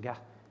index finger.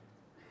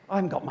 I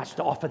haven't got much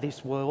to offer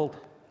this world,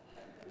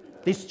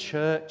 this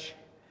church.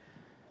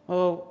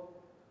 Well,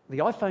 the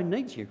iPhone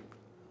needs you.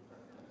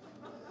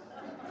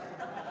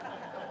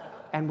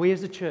 And we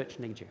as a church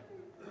need you.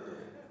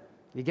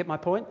 You get my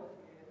point?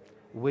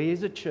 We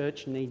as a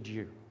church need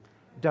you.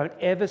 Don't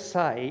ever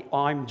say,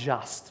 I'm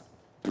just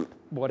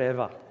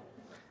whatever.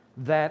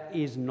 That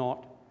is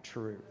not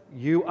true.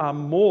 You are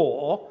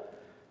more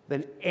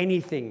than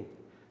anything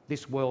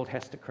this world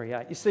has to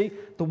create. You see,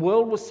 the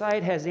world will say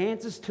it has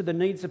answers to the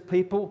needs of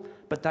people,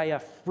 but they are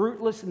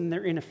fruitless and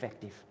they're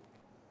ineffective.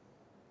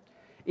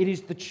 It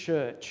is the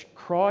church,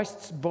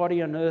 Christ's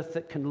body on earth,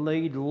 that can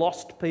lead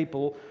lost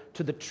people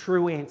to the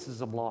true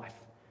answers of life.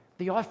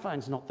 The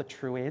iPhone's not the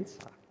true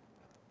answer.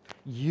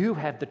 You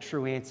have the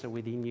true answer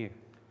within you,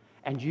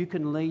 and you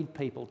can lead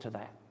people to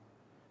that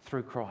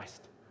through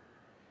Christ.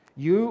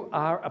 You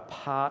are a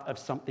part of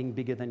something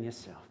bigger than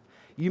yourself.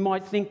 You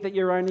might think that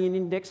you're only an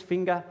index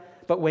finger,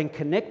 but when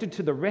connected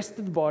to the rest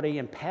of the body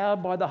and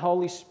powered by the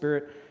Holy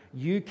Spirit,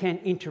 you can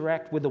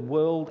interact with the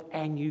world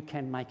and you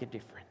can make a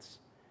difference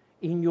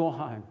in your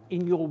home,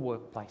 in your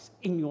workplace,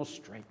 in your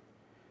street.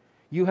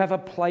 You have a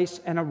place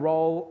and a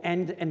role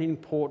and an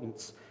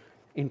importance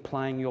in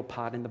playing your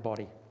part in the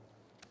body.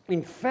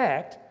 In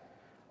fact,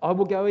 I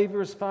will go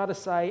even as far to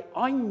say,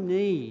 I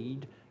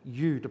need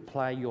you to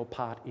play your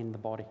part in the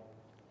body.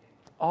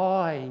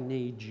 I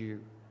need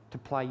you to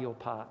play your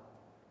part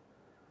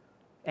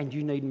And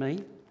you need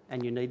me,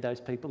 and you need those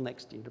people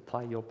next to you to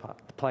play your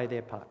part, to play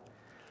their part.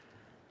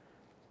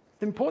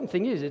 The important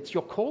thing is, it's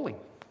your calling.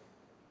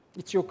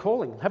 It's your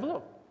calling. Have a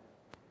look.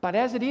 But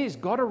as it is,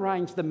 God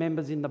arranged the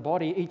members in the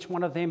body, each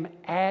one of them,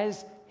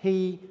 as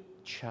He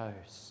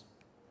chose.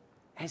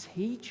 As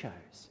He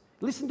chose.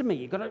 Listen to me.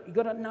 You've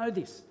got to know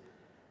this.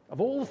 Of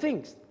all the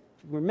things,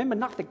 remember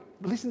nothing.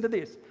 Listen to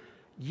this.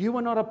 You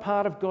are not a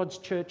part of God's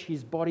church,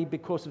 His body,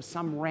 because of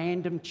some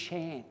random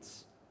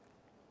chance.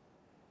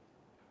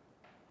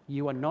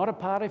 You are not a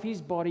part of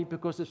His body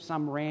because of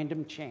some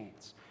random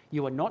chance.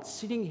 You are not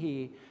sitting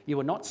here. You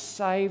are not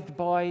saved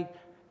by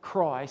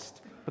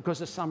Christ because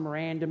of some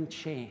random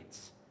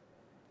chance.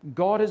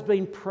 God has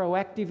been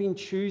proactive in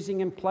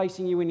choosing and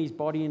placing you in His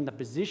body in the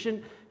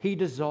position He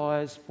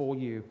desires for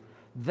you.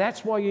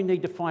 That's why you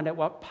need to find out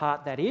what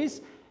part that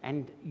is,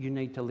 and you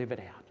need to live it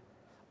out.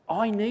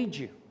 I need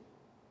you.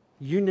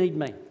 You need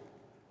me.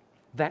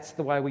 That's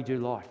the way we do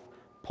life.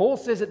 Paul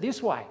says it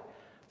this way.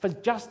 For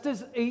just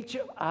as each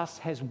of us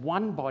has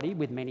one body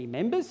with many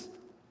members,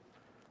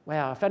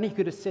 wow, if only he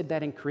could have said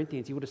that in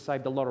Corinthians, he would have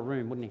saved a lot of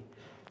room, wouldn't he?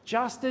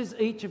 Just as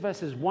each of us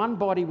has one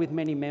body with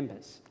many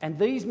members, and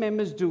these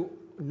members do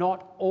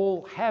not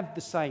all have the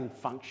same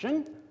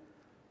function,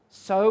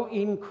 so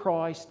in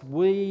Christ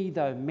we,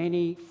 though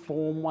many,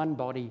 form one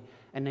body,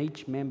 and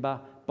each member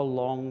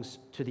belongs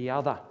to the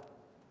other.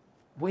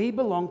 We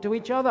belong to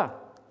each other.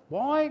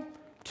 Why?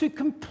 To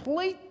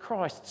complete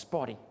Christ's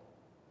body.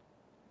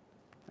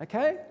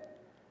 Okay?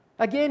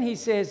 Again, he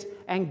says,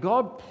 and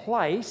God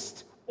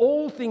placed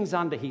all things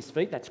under His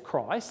feet, that's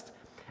Christ,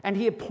 and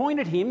He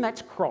appointed Him,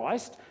 that's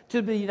Christ,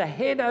 to be the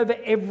head over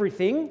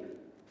everything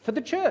for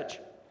the church,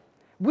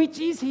 which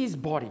is His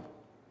body,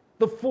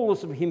 the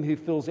fullness of Him who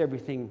fills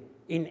everything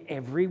in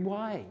every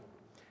way.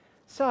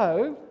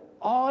 So,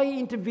 I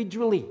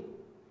individually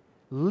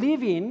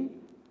live in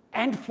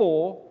and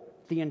for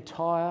the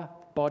entire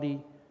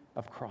body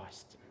of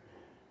Christ.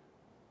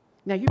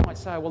 Now, you might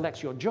say, well,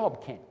 that's your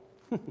job, Ken.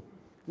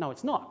 No,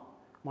 it's not.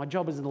 My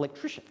job is an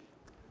electrician.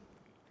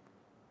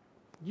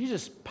 You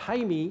just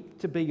pay me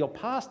to be your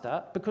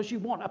pastor because you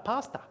want a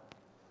pastor.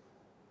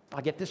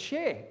 I get to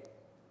share.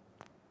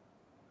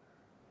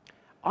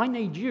 I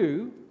need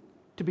you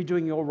to be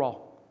doing your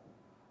role.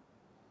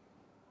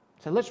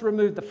 So let's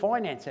remove the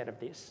finance out of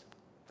this.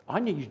 I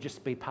need you to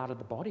just be part of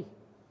the body.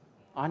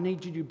 I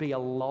need you to be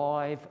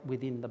alive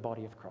within the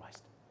body of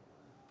Christ.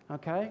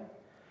 Okay?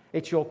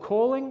 It's your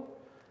calling,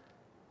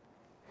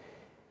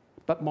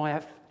 but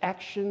my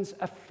actions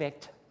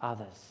affect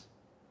others.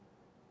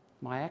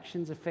 My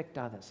actions affect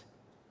others.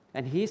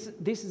 And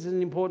this is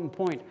an important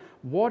point.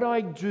 What I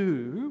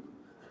do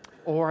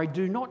or I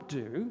do not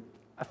do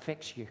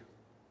affects you.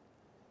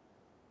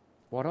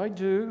 What I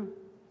do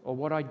or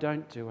what I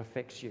don't do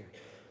affects you.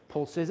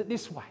 Paul says it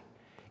this way.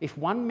 If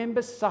one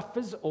member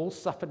suffers, all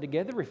suffer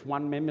together. If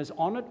one member is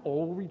honoured,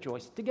 all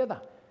rejoice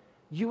together.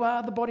 You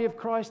are the body of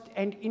Christ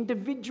and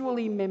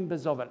individually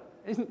members of it.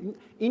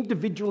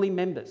 Individually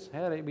members.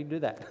 How do we do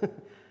that?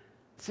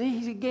 See,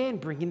 he's again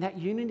bringing that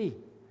unity.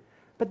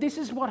 But this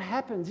is what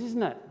happens,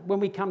 isn't it, when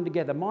we come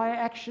together? My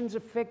actions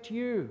affect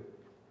you.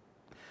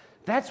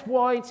 That's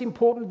why it's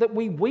important that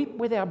we weep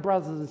with our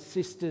brothers and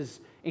sisters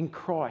in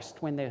Christ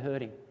when they're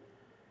hurting.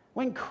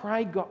 When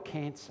Craig got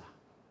cancer,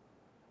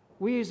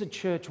 we as a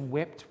church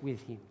wept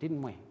with him,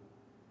 didn't we?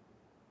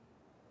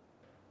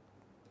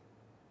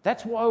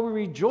 That's why we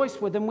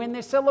rejoice with them when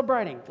they're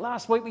celebrating.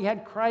 Last week we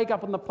had Craig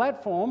up on the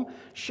platform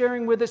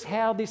sharing with us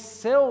how this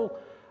cell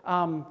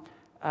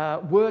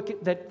work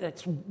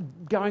that's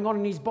going on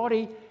in his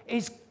body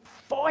is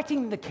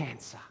fighting the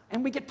cancer,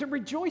 and we get to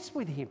rejoice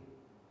with him.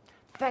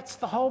 That's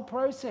the whole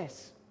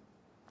process.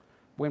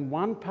 When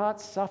one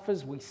part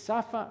suffers, we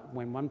suffer.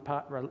 When one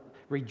part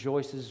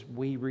rejoices,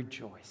 we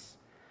rejoice.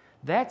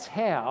 That's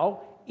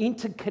how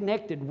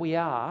interconnected we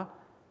are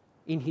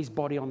in his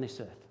body on this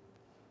earth.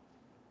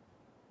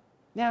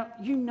 Now,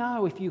 you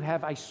know if you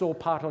have a sore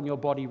part on your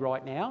body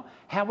right now,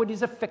 how it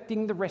is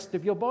affecting the rest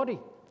of your body.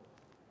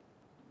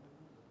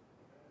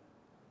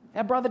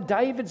 Our brother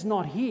David's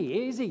not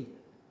here, is he?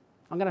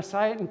 I'm going to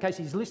say it in case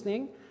he's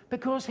listening,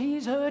 because he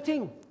is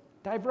hurting.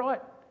 Dave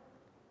Wright.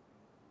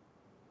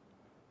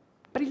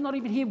 But he's not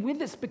even here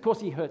with us because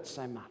he hurts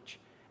so much.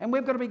 And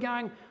we've got to be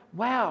going,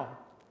 wow,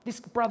 this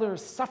brother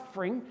is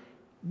suffering.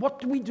 What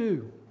do we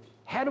do?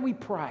 How do we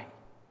pray?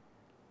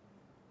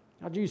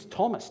 I'd use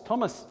Thomas.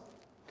 Thomas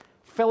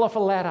fell off a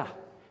ladder.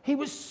 He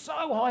was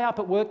so high up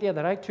at work the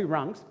other day, 2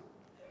 rungs.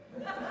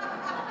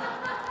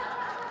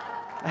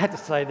 I had to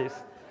say this.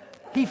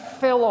 He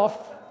fell off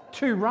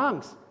 2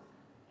 rungs.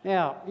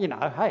 Now, you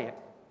know, hey.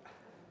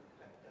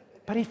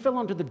 But he fell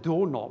onto the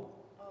doorknob.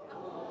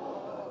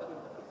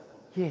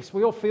 Yes,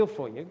 we all feel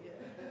for you.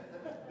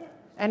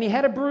 And he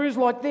had a bruise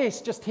like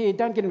this, just here.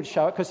 Don't get him to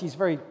show it because he's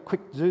very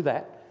quick to do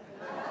that.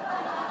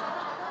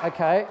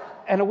 Okay.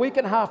 And a week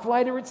and a half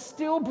later, it's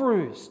still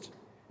bruised.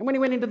 And when he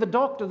went into the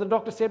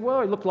doctor said,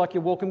 well, you look like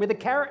you're walking with a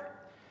carrot.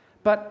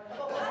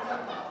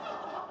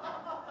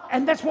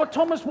 And that's what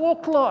Thomas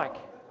walked like.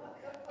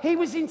 He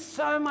was in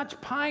so much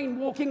pain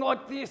walking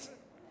like this.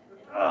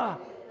 Ugh.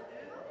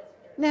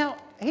 Now,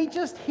 he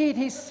just hit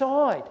his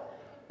side,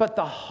 but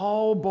the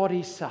whole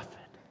body suffered.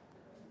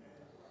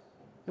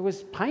 It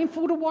was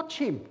painful to watch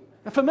him.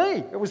 For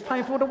me, it was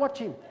painful to watch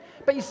him.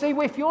 But you see,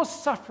 if you're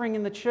suffering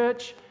in the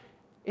church,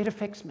 it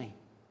affects me.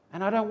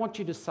 And I don't want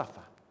you to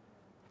suffer.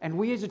 And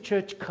we as a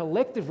church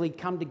collectively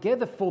come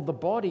together for the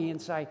body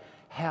and say,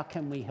 how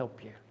can we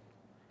help you?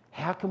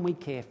 How can we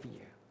care for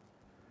you?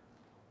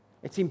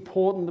 It's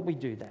important that we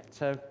do that.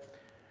 So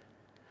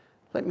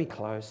let me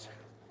close.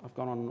 I've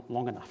gone on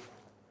long enough.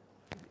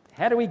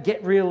 How do we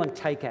get real and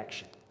take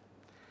action?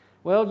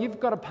 Well, you've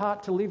got a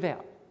part to live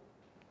out.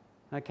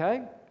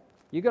 Okay?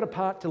 You've got a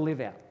part to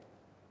live out.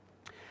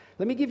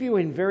 Let me give you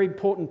a very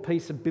important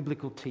piece of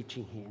biblical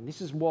teaching here, and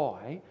this is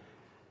why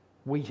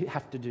we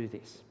have to do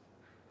this.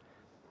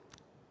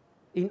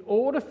 In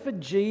order for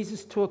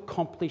Jesus to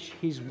accomplish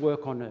his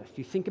work on earth,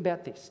 you think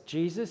about this,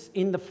 Jesus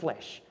in the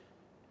flesh.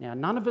 Now,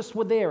 none of us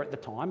were there at the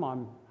time,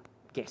 I'm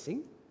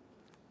guessing.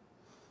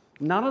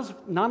 None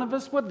of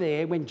us were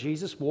there when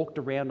Jesus walked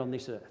around on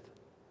this earth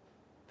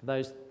for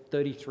those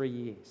 33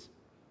 years.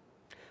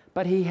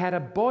 But he had a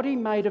body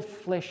made of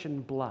flesh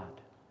and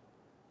blood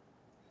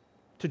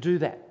to do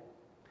that.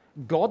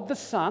 God the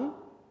Son,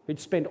 who'd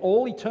spent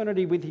all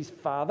eternity with his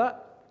Father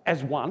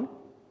as one,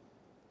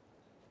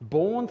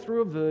 born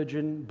through a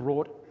virgin,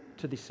 brought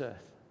to this earth.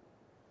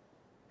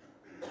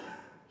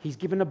 He's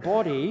given a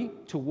body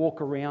to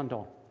walk around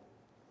on.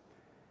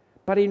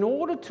 But in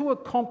order to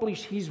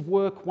accomplish his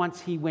work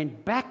once he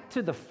went back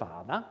to the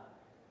Father,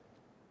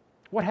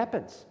 what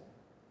happens?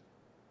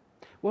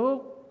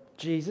 Well,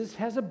 Jesus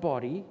has a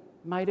body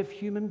made of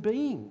human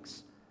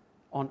beings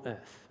on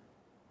earth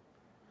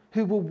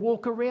who will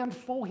walk around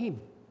for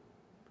him,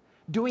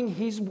 doing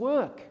his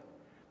work,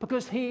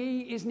 because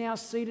he is now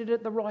seated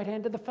at the right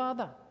hand of the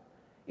Father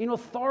in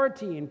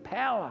authority and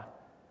power.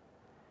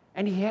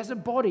 And he has a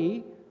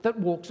body that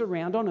walks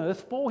around on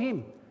earth for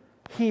him.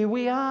 Here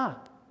we are.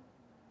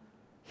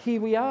 Here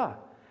we are.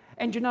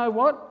 And you know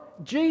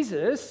what?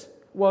 Jesus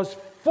was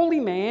fully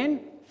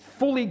man,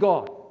 fully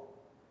God.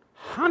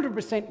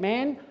 100%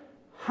 man,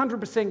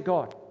 100%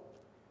 God.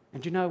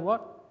 And you know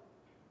what?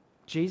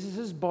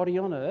 Jesus' body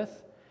on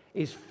earth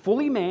is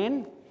fully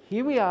man,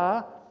 here we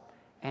are,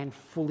 and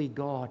fully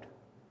God,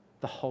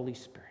 the Holy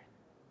Spirit.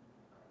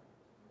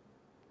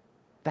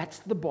 That's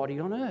the body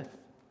on earth.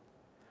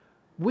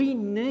 We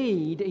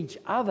need each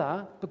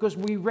other because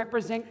we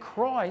represent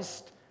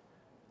Christ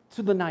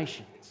to the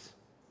nations.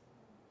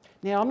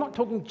 Now, I'm not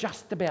talking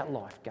just about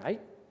Lifegate.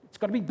 It's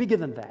got to be bigger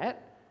than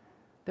that.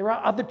 There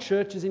are other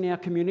churches in our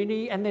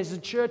community, and there's a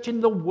church in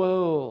the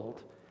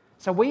world.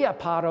 So we are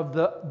part of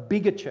the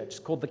bigger church. It's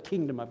called the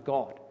Kingdom of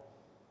God.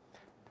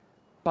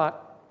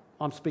 But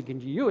I'm speaking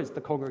to you as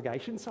the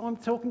congregation, so I'm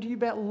talking to you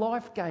about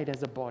Lifegate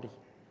as a body.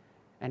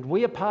 And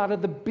we are part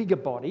of the bigger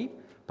body,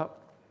 but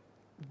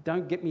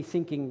don't get me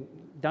thinking,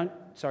 don't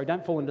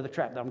fall into the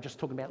trap that I'm just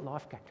talking about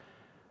Lifegate.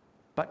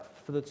 But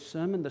for the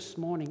sermon this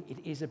morning, it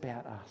is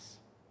about us.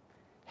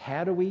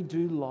 How do we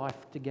do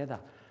life together?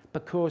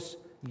 Because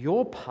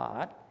your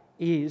part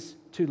is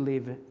to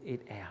live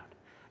it out.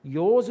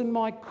 Yours and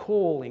my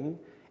calling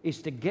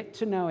is to get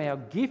to know our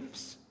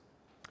gifts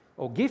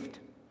or gift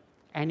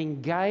and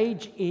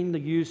engage in the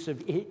use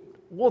of it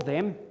or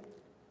them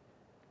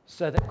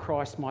so that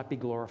Christ might be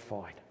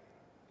glorified.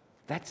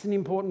 That's an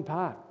important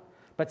part.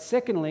 But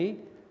secondly,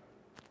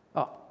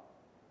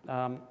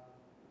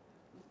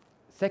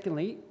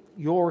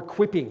 your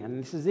equipping,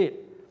 and this is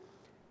it.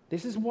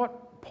 This is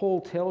what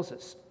Paul tells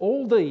us.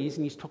 All these,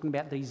 and he's talking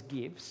about these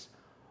gifts,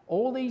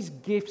 all these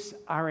gifts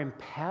are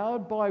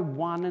empowered by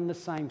one and the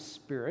same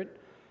Spirit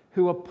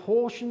who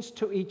apportions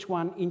to each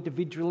one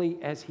individually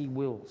as he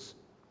wills.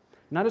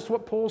 Notice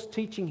what Paul's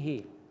teaching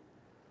here.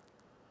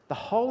 The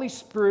Holy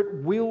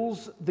Spirit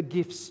wills the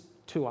gifts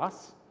to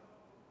us.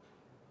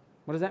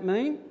 What does that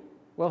mean?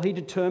 Well, he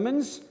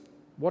determines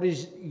what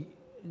is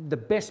the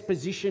best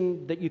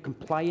position that you can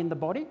play in the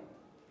body.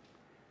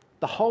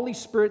 The Holy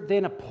Spirit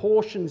then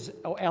apportions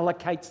or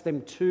allocates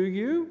them to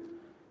you.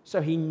 So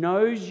he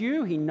knows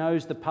you, he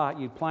knows the part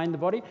you play in the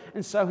body,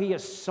 and so he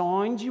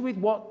assigns you with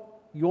what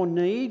you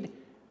need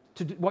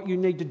to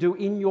do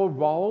in your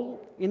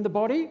role in the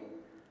body.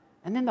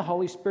 And then the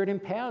Holy Spirit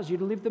empowers you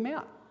to live them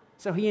out.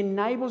 So he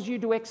enables you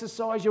to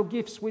exercise your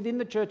gifts within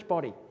the church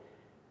body.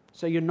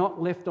 So you're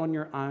not left on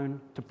your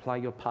own to play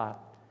your part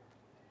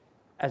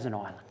as an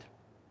island.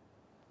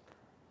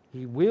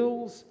 He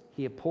wills,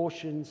 he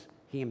apportions,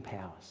 he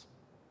empowers.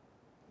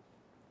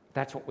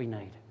 That's what we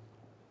need.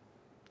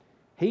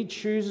 He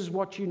chooses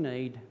what you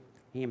need,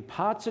 he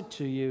imparts it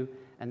to you,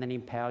 and then he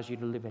empowers you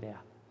to live it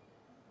out.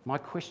 My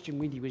question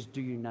with you is,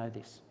 do you know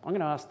this? I'm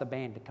going to ask the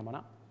band to come on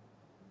up.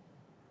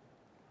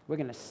 We're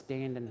going to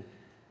stand and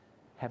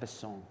have a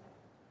song.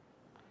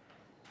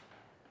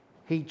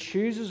 He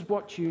chooses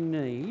what you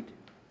need,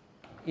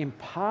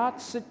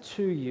 imparts it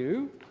to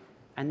you,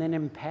 and then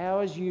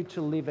empowers you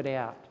to live it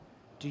out.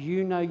 Do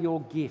you know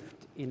your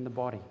gift in the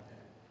body?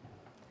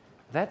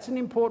 That's an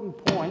important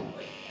point,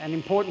 an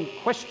important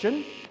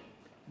question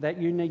that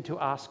you need to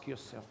ask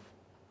yourself.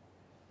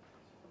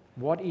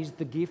 What is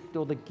the gift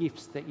or the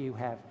gifts that you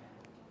have?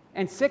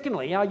 And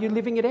secondly, are you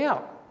living it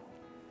out?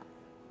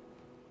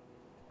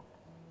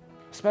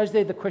 I suppose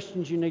they're the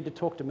questions you need to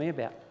talk to me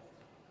about,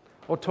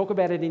 or talk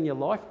about it in your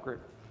life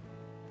group.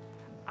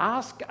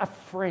 Ask a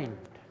friend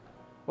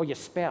or your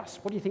spouse,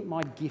 what do you think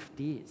my gift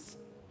is?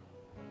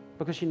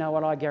 Because you know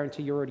what, I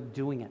guarantee you're already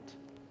doing it.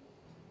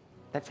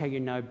 That's how you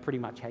know pretty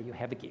much how you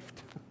have a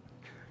gift.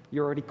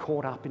 You're already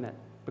caught up in it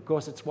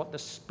because it's what the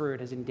Spirit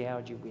has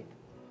endowed you with.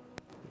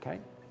 Okay?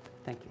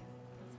 Thank you.